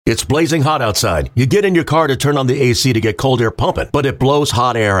It's blazing hot outside. You get in your car to turn on the AC to get cold air pumping, but it blows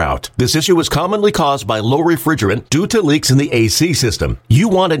hot air out. This issue is commonly caused by low refrigerant due to leaks in the AC system. You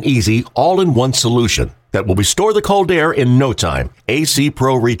want an easy, all-in-one solution that will restore the cold air in no time. AC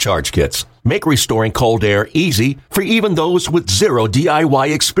Pro Recharge Kits make restoring cold air easy for even those with zero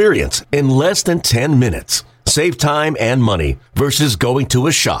DIY experience in less than 10 minutes. Save time and money versus going to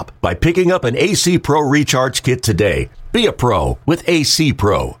a shop by picking up an AC Pro Recharge Kit today. Be a pro with AC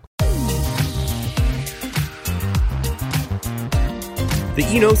Pro. The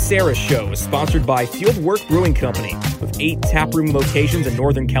Sarris Show is sponsored by Fieldwork Brewing Company. With 8 taproom locations in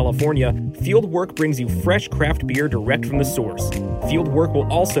Northern California, Fieldwork brings you fresh craft beer direct from the source. Fieldwork will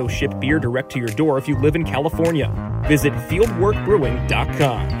also ship beer direct to your door if you live in California. Visit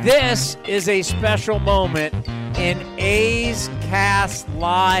fieldworkbrewing.com. This is a special moment in A's Cast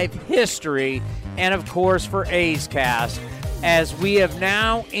Live history, and of course for A's Cast, as we have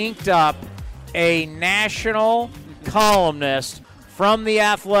now inked up a national columnist from The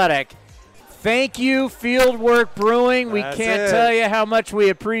Athletic. Thank you, Fieldwork Brewing. We can't tell you how much we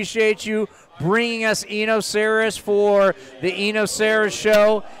appreciate you bringing us Sarris for the Sarris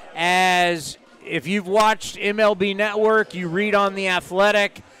Show. As if you've watched MLB Network, you read on The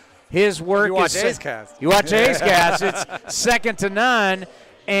Athletic, his work you watch A's Cast. You watch A's Cast. It's second to none.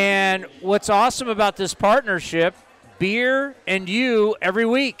 And what's awesome about this partnership, beer and you every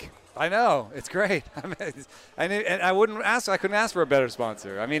week. I know. It's great. I couldn't ask for a better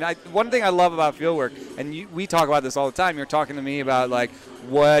sponsor. I mean, one thing I love about Fieldwork, and we talk about this all the time. You're talking to me about, like,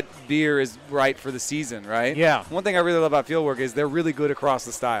 what beer is right for the season, right? Yeah. One thing I really love about Fieldwork is they're really good across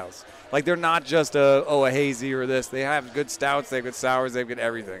the styles. Like, they're not just a hazy or this. They have good stouts, they have good sours, they have good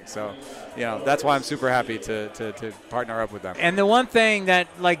everything. So, that's why I'm super happy to partner up with them. And the one thing that,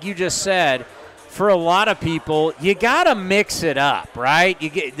 like you just said, for a lot of people, you got to mix it up, right?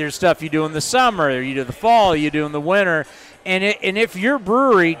 There's stuff you do in the summer, you do in the fall, you do in the winter. And if your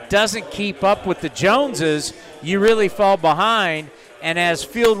brewery doesn't keep up with the Joneses, you really fall behind. And as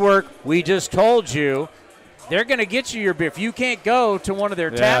Fieldwork, we just told you, they're going to get you your beer. If you can't go to one of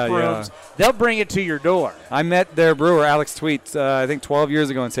their tap rooms, they'll bring it to your door. I met their brewer, Alex Tweet, I think 12 years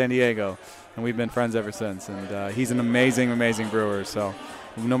ago in San Diego, and we've been friends ever since. And he's an amazing, amazing brewer. So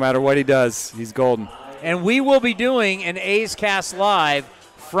no matter what he does, he's golden. And we will be doing an A's Cast Live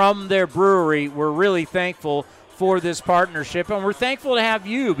from their brewery. We're really thankful for this partnership, and we're thankful to have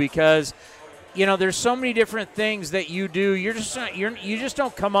you because – there's so many different things that you do. You just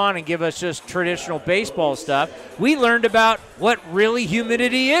don't come on and give us just traditional baseball stuff. We learned about what really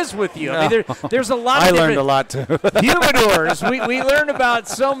humidity is with you. I mean, there's a lot. I learned a lot too. Humidors. We learned about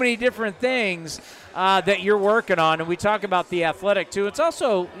so many different things that you're working on, and we talk about The Athletic too. It's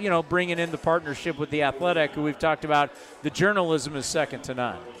also bringing in the partnership with The Athletic, who we've talked about. The journalism is second to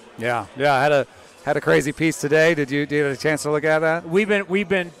none. Yeah. I had a crazy piece today. Did you get a chance to look at that?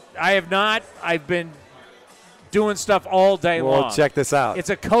 I have not. I've been doing stuff all day long. Well, check this out. It's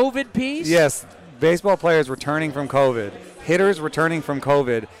a COVID piece? Yes. Baseball players returning from COVID. Hitters returning from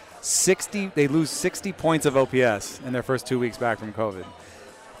COVID. They lose 60 points of OPS in their first 2 weeks back from COVID.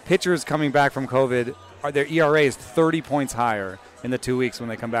 Pitchers coming back from COVID, their ERA is 30 points higher in the 2 weeks when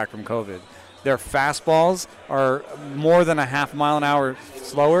they come back from COVID. Their fastballs are more than a half mile an hour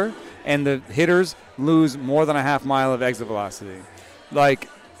slower, and the hitters lose more than a half mile of exit velocity. Like,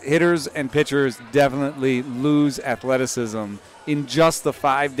 hitters and pitchers definitely lose athleticism in just the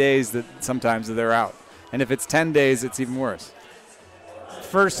 5 days that sometimes they're out. And if it's 10 days, it's even worse.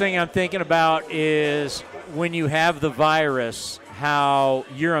 First thing I'm thinking about is when you have the virus, how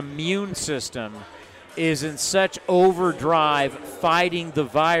your immune system is in such overdrive fighting the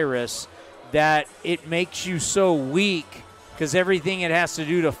virus that it makes you so weak because everything it has to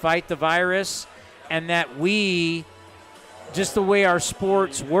do to fight the virus, and that just the way our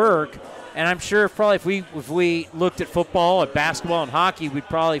sports work, and I'm sure probably if we looked at football, at basketball, and hockey, we'd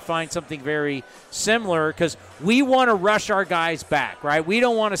probably find something very similar because we want to rush our guys back, right? We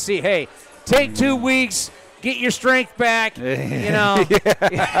don't want to see, hey, take 2 weeks, get your strength back, That's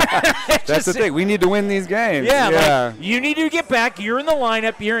the thing. We need to win these games. Yeah. Like, you need to get back. You're in the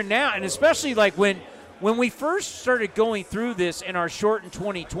lineup. You're in now. And especially like when we first started going through this in our shortened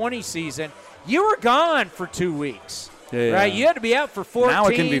 2020 season, you were gone for 2 weeks. Right? You had to be out for 14. Now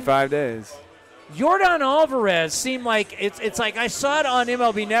it can be 5 days. Yordan Alvarez seemed like it's like I saw it on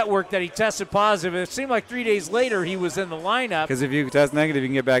MLB Network that he tested positive. It seemed like 3 days later he was in the lineup. Because if you test negative, you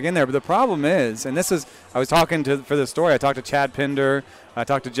can get back in there. But the problem is, and this is, I was talking for the story, I talked to Chad Pinder, I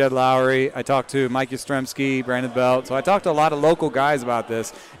talked to Jed Lowry. I talked to Mike Yastrzemski, Brandon Belt. So I talked to a lot of local guys about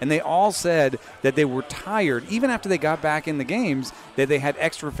this, and they all said that they were tired, even after they got back in the games, that they had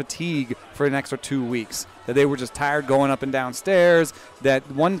extra fatigue for an extra 2 weeks, that they were just tired going up and down stairs, that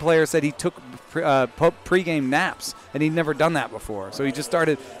one player said he took pregame naps, and he'd never done that before. So he just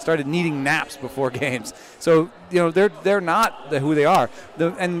started needing naps before games. So, they're not who they are.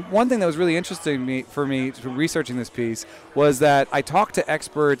 And one thing that was really interesting for me researching this piece was that I talked to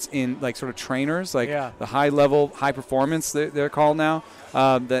experts in like sort of trainers, like the high level, high performance they're called now.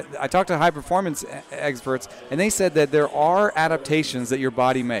 That I talked to high performance experts, and they said that there are adaptations that your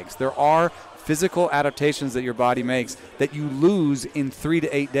body makes. There are physical adaptations that your body makes that you lose in 3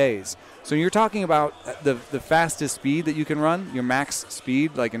 to 8 days. So you're talking about the fastest speed that you can run, your max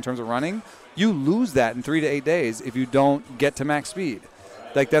speed, like in terms of running, you lose that in 3 to 8 days if you don't get to max speed.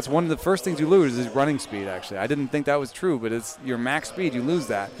 Like that's one of the first things you lose is running speed, actually. I didn't think that was true, but it's your max speed, you lose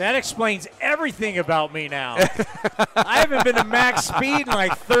that. That explains everything about me now. I haven't been to max speed in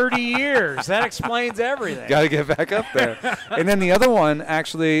like 30 years. That explains everything. Got to get back up there. And then the other one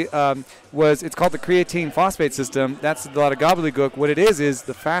actually it's called the creatine phosphate system. That's a lot of gobbledygook. What it is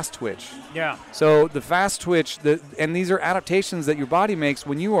the fast twitch. Yeah. So the fast twitch, and these are adaptations that your body makes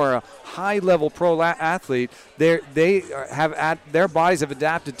when you are a high-level pro athlete. Their bodies have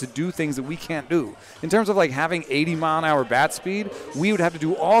adapted to do things that we can't do. In terms of like having 80-mile-an-hour bat speed, we would have to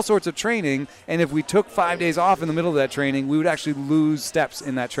do all sorts of training, and if we took 5 days off in the middle of that training, we would actually lose steps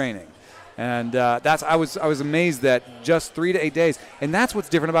in that training. And I was amazed that just 3 to 8 days, and that's what's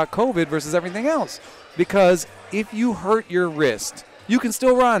different about COVID versus everything else. Because if you hurt your wrist, you can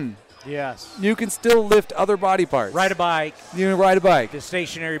still run. Yes. You can still lift other body parts. Ride a bike. You can ride a bike. The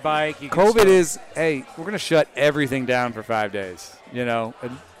stationary bike. COVID is, hey, we're going to shut everything down for 5 days,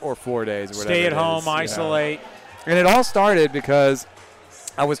 or 4 days or whatever. Stay at home, isolate. And it all started because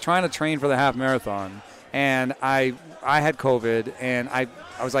I was trying to train for the half marathon, and I had COVID, and I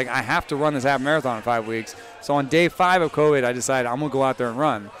was like, I have to run this half marathon in 5 weeks. So on day 5 of COVID, I decided I'm going to go out there and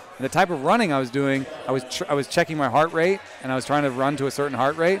run. And the type of running I was doing, I was checking my heart rate, and I was trying to run to a certain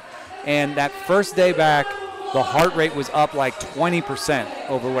heart rate. And that first day back, the heart rate was up like 20%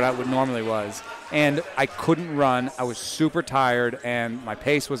 over what it normally was. And I couldn't run. I was super tired, and my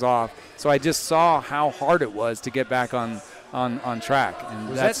pace was off. So I just saw how hard it was to get back on track. And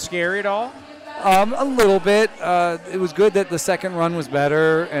was that scary at all? A little bit. It was good that the second run was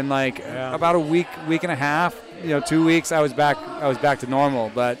better, and about a week and a half, 2 weeks, I was back to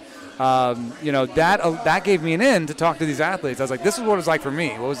normal. But that gave me an in to talk to these athletes. I was like, this is what it was like for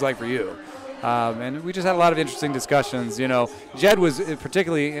me. What was it like for you? And we just had a lot of interesting discussions. Jed was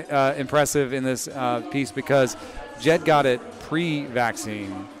particularly impressive in this piece because Jed got it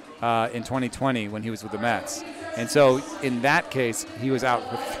pre-vaccine in 2020 when he was with the Mets. And so in that case, he was out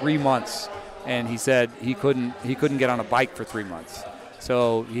for 3 months. And he said he couldn't get on a bike for 3 months.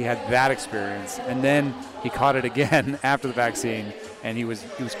 So he had that experience. And then he caught it again after the vaccine, and he was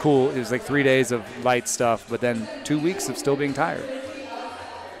cool. It was like 3 days of light stuff, but then 2 weeks of still being tired.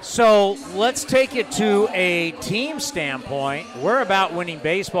 So let's take it to a team standpoint. We're about winning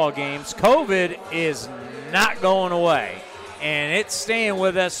baseball games. COVID is not going away, and it's staying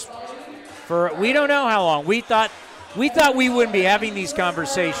with us for we don't know how long. We thought we wouldn't be having these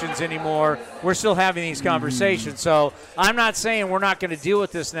conversations anymore. We're still having these conversations. So I'm not saying we're not going to deal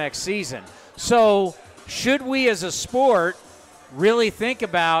with this next season. So should we as a sport really think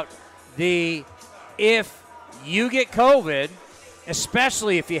about if you get COVID,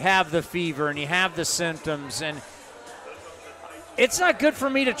 especially if you have the fever and you have the symptoms, and it's not good for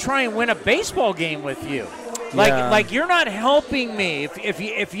me to try and win a baseball game with you. Like you're not helping me.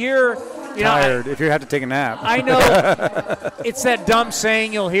 If you're tired, if you have to take a nap. I know. It's that dumb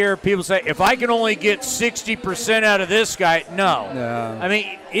saying you'll hear people say, if I can only get 60% out of this guy, no. I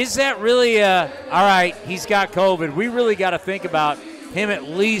mean, is that really all right, he's got COVID. We really got to think about him at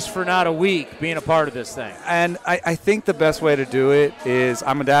least for not a week being a part of this thing. And I think the best way to do it is,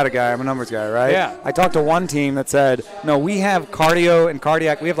 I'm a data guy, I'm a numbers guy, right? Yeah. I talked to one team that said, no, we have cardio and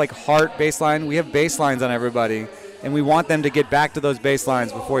cardiac, we have like heart baseline, we have baselines on everybody, and we want them to get back to those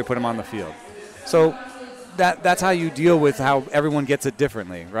baselines before we put them on the field. So that's how you deal with how everyone gets it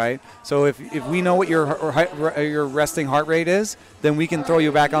differently, right? So if we know what your resting heart rate is, then we can throw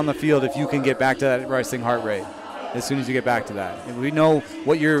you back on the field if you can get back to that resting heart rate as soon as you get back to that. If we know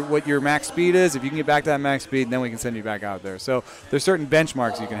what your max speed is, if you can get back to that max speed, then we can send you back out there. So there's certain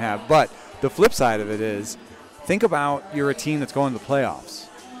benchmarks you can have. But the flip side of it is, think about you're a team that's going to the playoffs.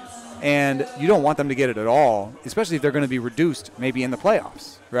 And you don't want them to get it at all, especially if they're going to be reduced maybe in the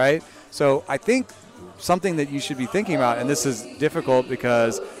playoffs, right? So I think something that you should be thinking about, and this is difficult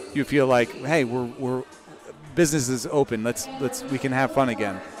because you feel like, hey, we're business is open. We can have fun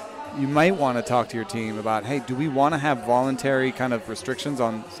again. You might want to talk to your team about, hey, do we want to have voluntary kind of restrictions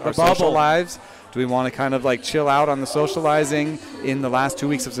on our social lives? Do we want to kind of like chill out on the socializing in the last 2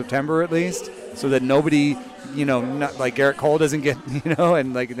 weeks of September at least, so that nobody, not like Garrett Cole doesn't get,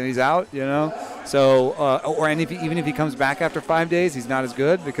 and like then he's out, So, and even if he comes back after 5 days, he's not as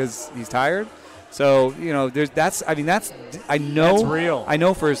good because he's tired. So, that's real. I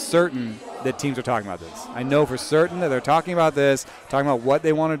know for certain that teams are talking about this. I know for certain that they're talking about this, talking about what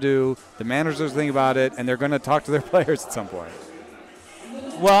they want to do. The managers are thinking about it, and they're going to talk to their players at some point.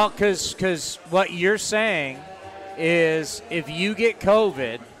 Well, because what you're saying is if you get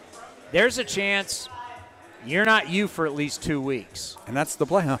COVID, there's a chance you're not you for at least 2 weeks. And that's the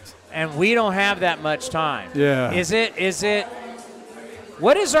playoffs. And we don't have that much time. Yeah. Is it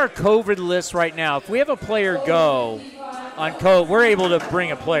what is our COVID list right now? If we have a player go on COVID, we're able to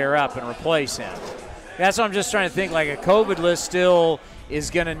bring a player up and replace him. That's what I'm just trying to think. Like a COVID list still is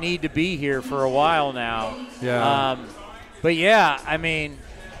going to need to be here for a while now. Yeah. But yeah, I mean,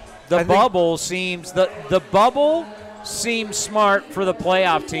 the bubble seems smart for the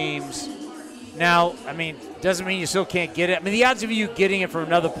playoff teams. Now, I mean, doesn't mean you still can't get it. I mean, the odds of you getting it from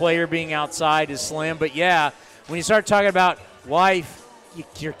another player being outside is slim. But yeah, when you start talking about wife,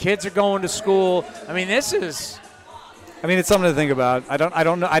 your kids are going to school. I mean, this is. I mean, it's something to think about. I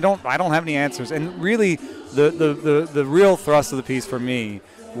don't know. I don't have any answers. And really, the real thrust of the piece for me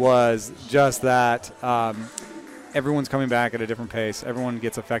was just that everyone's coming back at a different pace. Everyone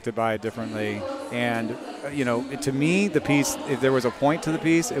gets affected by it differently. And to me, the piece, if there was a point to the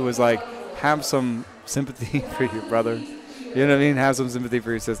piece, it was like have some sympathy for your brother. You know what I mean? Have some sympathy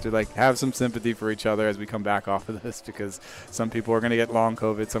for your sister. Like, have some sympathy for each other as we come back off of this, because some people are going to get long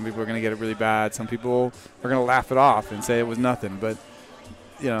COVID. Some people are going to get it really bad. Some people are going to laugh it off and say it was nothing. But,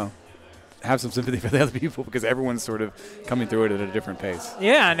 have some sympathy for the other people, because everyone's sort of coming through it at a different pace.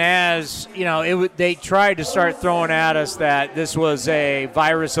 Yeah, and as, they tried to start throwing at us that this was a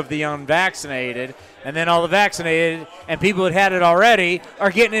virus of the unvaccinated, and then all the vaccinated and people that had it already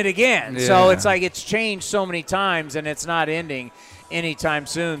are getting it again. Yeah. So it's like it's changed so many times, and it's not ending anytime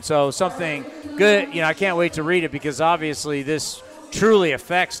soon. So something good, I can't wait to read it, because obviously this truly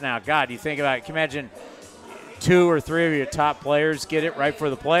affects now. God, you think about it. Can you imagine 2 or 3 of your top players get it right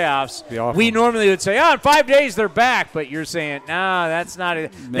for the playoffs? We normally would say, in 5 days they're back, but you're saying, no, that's not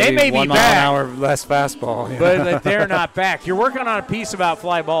it. They may be 1 mile back. an hour less fastball. But they're not back. You're working on a piece about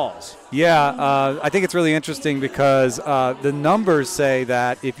fly balls. Yeah, I think it's really interesting because the numbers say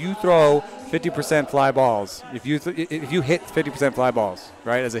that if you throw 50% fly balls, if you hit 50% fly balls,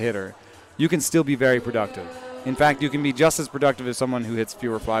 right, as a hitter, you can still be very productive. In fact, you can be just as productive as someone who hits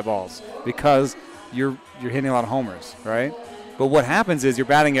fewer fly balls, because you're hitting a lot of homers, right? But what happens is your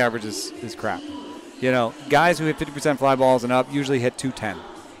batting average is crap. Guys who hit 50% fly balls and up usually hit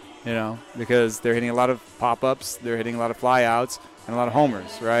 210, because they're hitting a lot of pop-ups, they're hitting a lot of fly-outs, and a lot of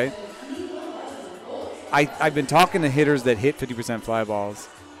homers, right? I've been talking to hitters that hit 50% fly balls,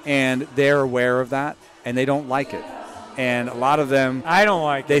 and they're aware of that, and they don't like it. And a lot of them, I don't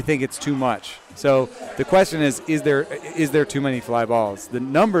like they it. think it's too much. So the question is there too many fly balls? The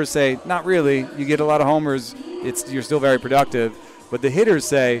numbers say not really. You get a lot of homers. You're still very productive. But the hitters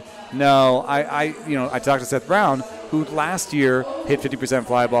say no. I talked to Seth Brown, who last year hit 50%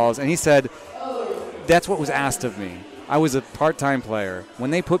 fly balls, and he said that's what was asked of me. I was a part-time player.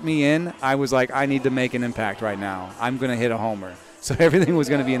 When they put me in, I was like, I need to make an impact right now. I'm going to hit a homer. So everything was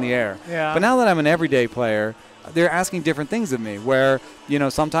going to be in the air. Yeah. But now that I'm an everyday player, they're asking different things of me, where,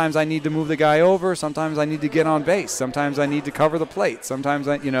 sometimes I need to move the guy over, sometimes I need to get on base, sometimes I need to cover the plate, sometimes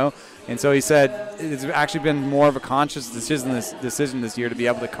and so he said it's actually been more of a conscious decision this year to be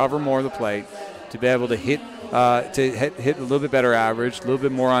able to cover more of the plate, to be able to hit a little bit better average, a little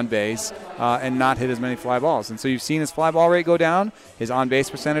bit more on base, and not hit as many fly balls. And so you've seen his fly ball rate go down, his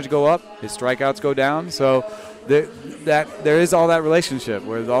on-base percentage go up, his strikeouts go down. So there is all that relationship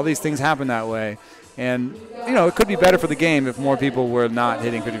where all these things happen that way. And, it could be better for the game if more people were not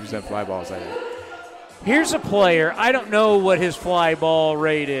hitting 50% fly balls, I think. Here's a player. I don't know what his fly ball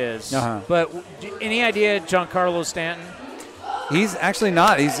rate is, but any idea Giancarlo Stanton? He's actually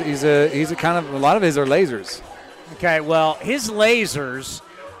not. He's a kind of, a lot of his are lasers. Okay, well, his lasers,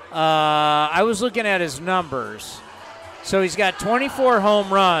 I was looking at his numbers. So he's got 24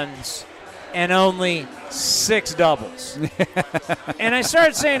 home runs and only 6 doubles. And I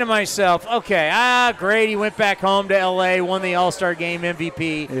started saying to myself, okay, great, he went back home to L.A., won the All-Star Game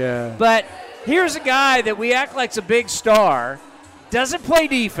MVP. Yeah. But here's a guy that we act like's a big star, doesn't play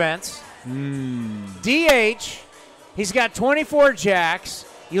defense, DH, he's got 24 jacks.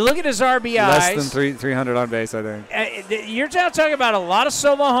 You look at his RBIs. Less than 300 on base, I think. You're now talking about a lot of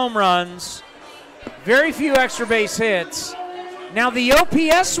solo home runs, very few extra base hits. Now, the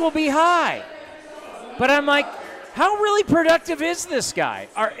OPS will be high. But I'm like, how really productive is this guy?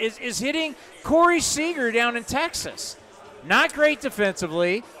 Is hitting Corey Seager down in Texas. Not great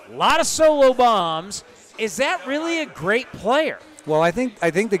defensively, a lot of solo bombs. Is that really a great player? Well, I think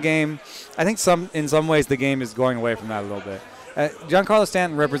the game, in some ways the game is going away from that a little bit. Giancarlo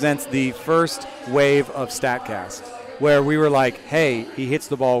Stanton represents the first wave of StatCast, where we were like, hey, he hits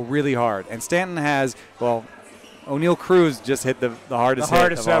the ball really hard. And Stanton has, O'Neal Cruz just hit the hardest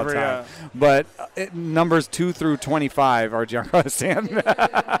hit of all time. Yeah. But numbers 2 through 25 are Giancarlo Stanton.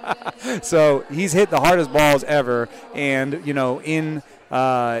 So he's hit the hardest balls ever. And, in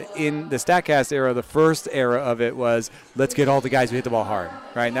the StatCast era, the first era of it was let's get all the guys who hit the ball hard,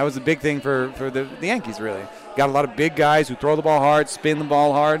 right? And that was the big thing for the Yankees, really. Got a lot of big guys who throw the ball hard, spin the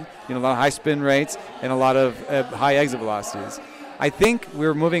ball hard, a lot of high spin rates and a lot of high exit velocities. I think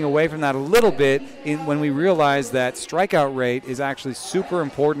we're moving away from that a little bit when we realize that strikeout rate is actually super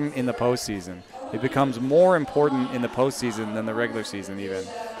important in the postseason. It becomes more important in the postseason than the regular season even.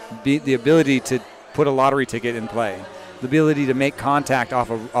 The ability to put a lottery ticket in play. The ability to make contact off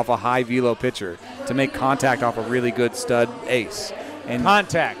a high velo pitcher, to make contact off a really good stud ace. And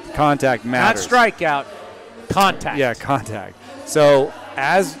contact matters. Not strikeout, contact. Yeah, contact. So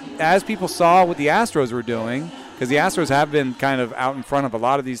as people saw what the Astros were doing, because the Astros have been kind of out in front of a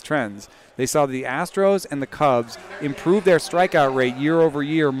lot of these trends, they saw the Astros and the Cubs improve their strikeout rate year over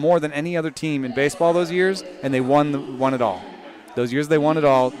year more than any other team in baseball those years, and they won it all. Those years they won it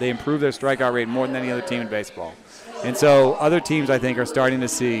all, they improved their strikeout rate more than any other team in baseball. And so other teams, I think, are starting to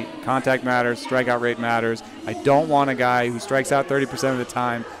see contact matters, strikeout rate matters. I don't want a guy who strikes out 30% of the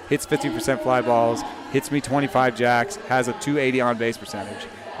time, hits 50% fly balls, hits me 25 jacks, has a 280 on-base percentage.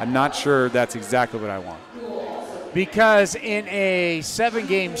 I'm not sure that's exactly what I want. Because in a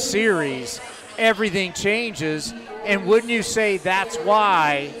 7-game series, everything changes. And wouldn't you say that's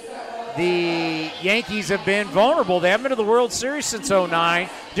why the Yankees have been vulnerable? They haven't been to the World Series since 2009.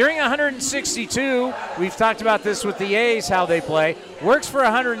 During 162, we've talked about this with the A's, how they play. Works for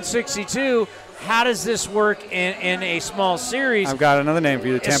 162. How does this work in a small series? I've got another name for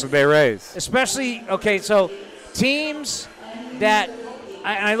you, the Tampa Bay Rays. Especially, so teams that –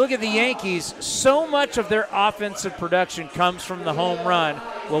 I look at the Yankees, so much of their offensive production comes from the home run.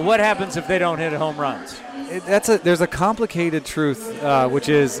 Well, what happens if they don't hit home runs? There's a complicated truth, which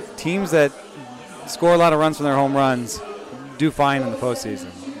is teams that score a lot of runs from their home runs do fine in the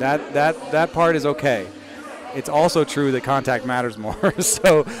postseason. That part is okay. It's also true that contact matters more.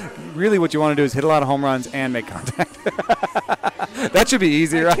 So really what you want to do is hit a lot of home runs and make contact. That should be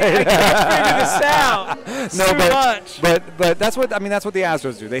easy, right? I can't figure this out. But that's what the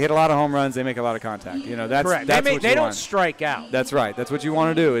Astros do. They hit a lot of home runs, they make a lot of contact. That's correct. That's what they don't want. strike out. That's right. That's what you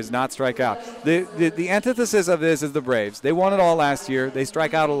want to do, is not strike out. The antithesis of this is the Braves. They won it all last year. They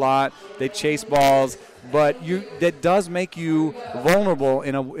strike out a lot. They chase balls. But that does make you vulnerable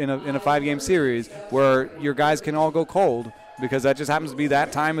in a 5-game series where your guys can all go cold, because that just happens to be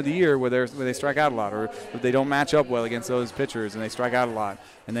that time of the year where they strike out a lot, or if they don't match up well against those pitchers and they strike out a lot,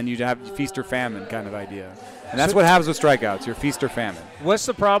 and then you have feast or famine kind of idea. And that's what happens with strikeouts. You're feast or famine. What's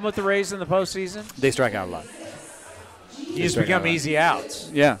the problem with the Rays in the postseason? They strike out a lot. You just become easy outs.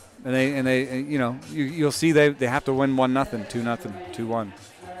 Yeah, and they you'll see they have to win 1-0, 2-0, 2-1.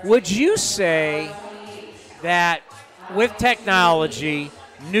 Would you say that with technology,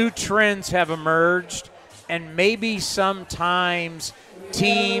 new trends have emerged, and maybe sometimes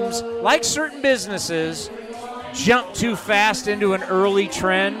teams, like certain businesses, jump too fast into an early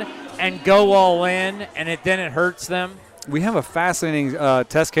trend and go all in, and then it hurts them? We have a fascinating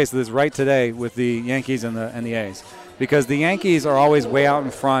test case of this right today with the Yankees and the A's, because the Yankees are always way out in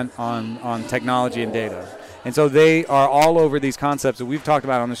front on technology and data. And so they are all over these concepts that we've talked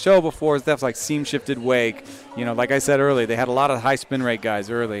about on the show before, stuff like seam-shifted wake. Like I said earlier, they had a lot of high spin rate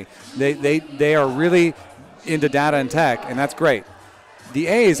guys early. They are really into data and tech, and that's great. The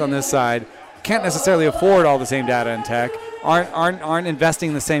A's on this side can't necessarily afford all the same data and tech, aren't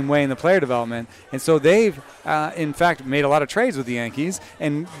investing the same way in the player development, and so they've in fact made a lot of trades with the Yankees,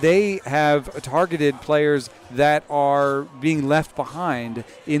 and they have targeted players that are being left behind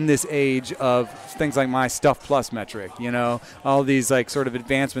in this age of things like my Stuff Plus metric, all these like sort of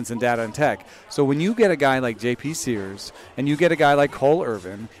advancements in data and tech. So when you get a guy like J.P. Sears, and you get a guy like Cole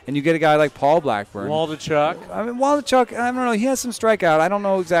Irvin, and you get a guy like Paul Blackburn. Waldichuk, I don't know, he has some strikeout. I don't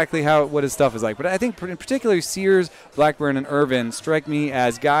know exactly what his stuff is like, but I think particularly Sears, Blackburn, Kern and Irvin strike me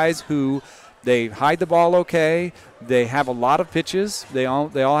as guys who they hide the ball okay. They have a lot of pitches. They all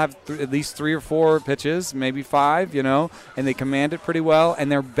have at least 3 or 4 pitches, maybe 5, and they command it pretty well, and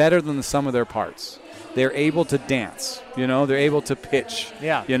they're better than the sum of their parts. They're able to dance, they're able to pitch,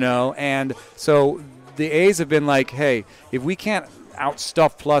 and so the A's have been like, hey, if we can't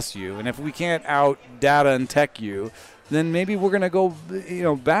out-stuff plus you, and if we can't out-data and tech you, then maybe we're going to go,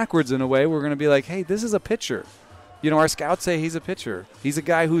 backwards in a way. We're going to be like, hey, this is a pitcher. Our scouts say he's a pitcher. He's a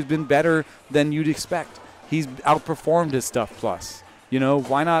guy who's been better than you'd expect. He's outperformed his stuff plus.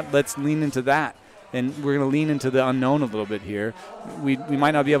 Why not? Let's lean into that. And we're going to lean into the unknown a little bit here. We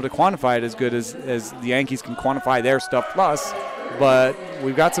might not be able to quantify it as good as the Yankees can quantify their stuff plus, but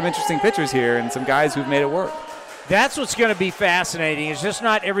we've got some interesting pitchers here and some guys who've made it work. That's what's going to be fascinating. It's just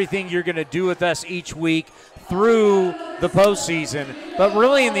not everything you're going to do with us each week through the postseason, but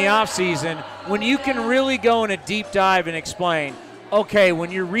really in the offseason when you can really go in a deep dive and explain, okay, when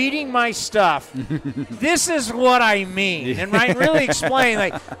you're reading my stuff, this is what I mean. And I really explain,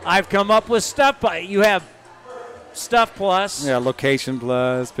 like, I've come up with stuff, but you have stuff plus. Yeah, location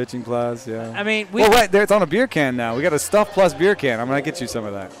plus, pitching plus, yeah. I mean, wait, it's on a beer can now. We got a stuff plus beer can. I'm going to get you some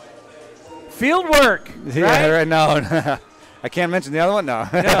of that. Field work, right? No. I can't mention the other one. No,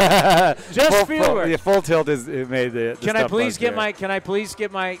 just field work. Full tilt is made the. Can I please get my? Can I please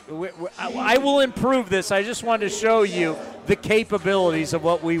get my? I will improve this. I just wanted to show you the capabilities of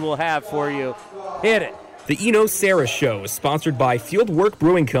what we will have for you. Hit it. The Sarris Show is sponsored by Fieldwork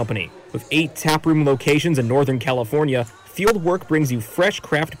Brewing Company. With 8 taproom locations in Northern California, Fieldwork brings you fresh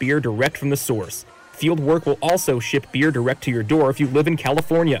craft beer direct from the source. Fieldwork will also ship beer direct to your door if you live in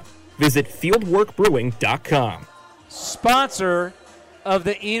California. Visit fieldworkbrewing.com. Sponsor of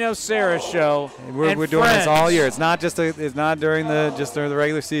the Sarris Show. We're doing this all year. It's not just during the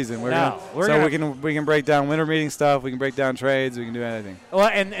regular season. We can break down winter meeting stuff. We can break down trades. We can do anything. Well,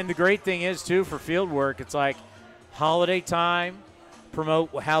 and the great thing is too for field work, it's like holiday time.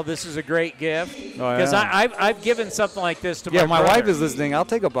 Promote how this is a great gift because I've given something like this to my my brother. wife is listening. I'll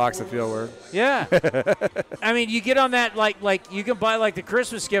take a box of Fieldwork. Yeah, I mean you get on that like you can buy like the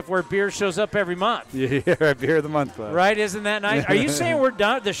Christmas gift where beer shows up every month. Yeah, beer of the month club. Right? Isn't that nice? Are you saying we're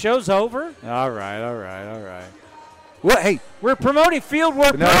done? The show's over? All right. What? Hey, we're promoting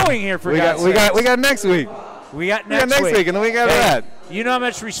Fieldwork Brewing here for God's sakes. We got next week. We got next week, and then we got that. You know how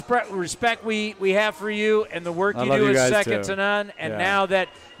much respect we have for you, and the work you do is second to none. And now that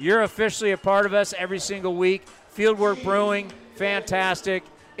you're officially a part of us every single week, Fieldwork Brewing, fantastic.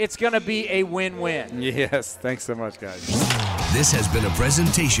 It's going to be a win-win. Yes, thanks so much, guys. This has been a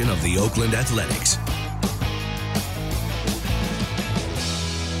presentation of the Oakland Athletics.